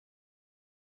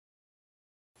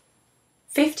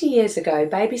50 years ago,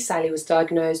 baby Sally was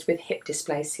diagnosed with hip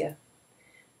dysplasia.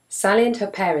 Sally and her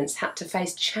parents had to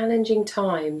face challenging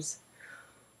times.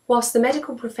 Whilst the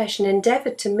medical profession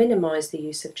endeavoured to minimise the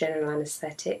use of general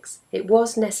anaesthetics, it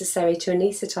was necessary to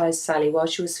anaesthetise Sally while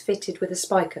she was fitted with a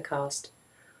spica cast.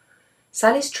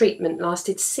 Sally's treatment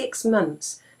lasted 6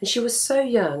 months, and she was so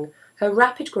young, her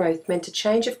rapid growth meant a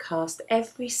change of cast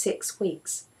every 6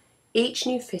 weeks, each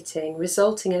new fitting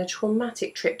resulting in a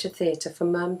traumatic trip to theatre for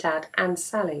Mum, Dad and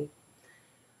Sally.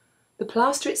 The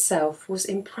plaster itself was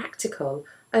impractical,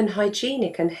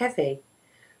 unhygienic and heavy.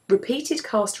 Repeated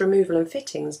cast removal and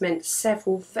fittings meant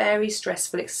several very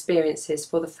stressful experiences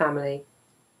for the family.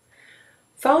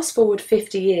 Fast forward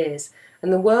 50 years,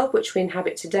 and the world which we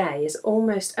inhabit today is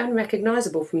almost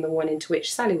unrecognisable from the one into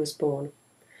which Sally was born.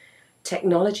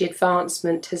 Technology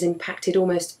advancement has impacted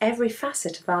almost every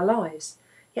facet of our lives,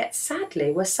 yet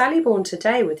sadly, were Sally born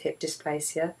today with hip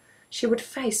dysplasia, she would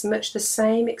face much the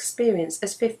same experience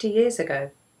as 50 years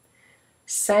ago.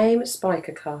 Same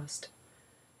spica cast,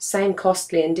 same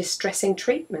costly and distressing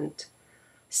treatment,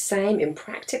 same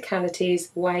impracticalities,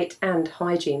 weight and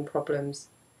hygiene problems.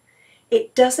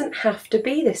 It doesn't have to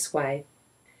be this way.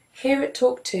 Here at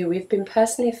Torc2 we've been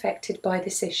personally affected by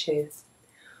this issue.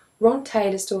 Ron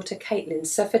Taylor's daughter Caitlin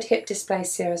suffered hip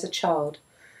dysplasia as a child,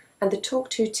 and the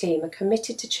Torc2 team are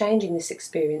committed to changing this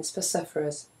experience for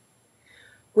sufferers.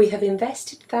 We have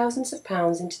invested thousands of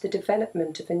pounds into the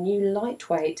development of a new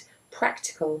lightweight,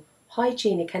 practical,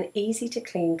 hygienic and easy to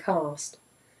clean cast.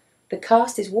 The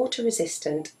cast is water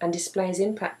resistant and displays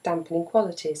impact dampening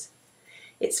qualities.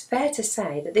 It's fair to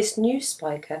say that this new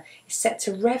spica is set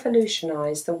to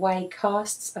revolutionise the way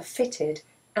casts are fitted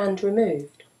and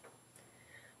removed.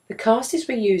 The cast is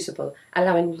reusable,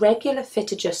 allowing regular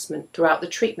fit adjustment throughout the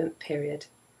treatment period.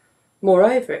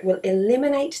 Moreover, it will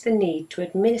eliminate the need to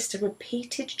administer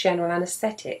repeated general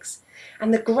anaesthetics,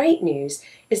 and the great news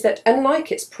is that,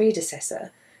 unlike its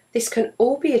predecessor, this can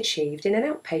all be achieved in an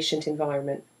outpatient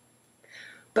environment.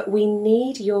 But we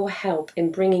need your help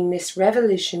in bringing this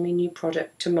revolutionary new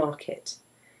product to market.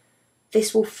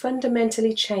 This will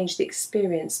fundamentally change the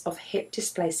experience of hip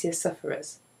dysplasia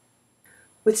sufferers.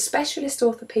 With specialist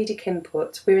orthopaedic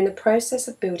input, we're in the process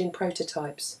of building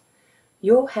prototypes.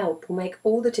 Your help will make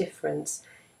all the difference,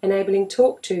 enabling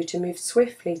Torc2 to move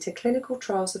swiftly to clinical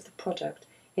trials of the product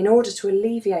in order to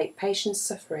alleviate patients'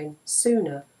 suffering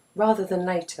sooner rather than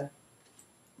later.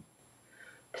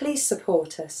 Please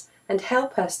support us and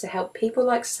help us to help people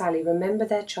like Sally remember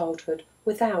their childhood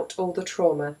without all the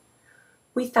trauma.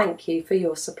 We thank you for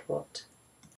your support.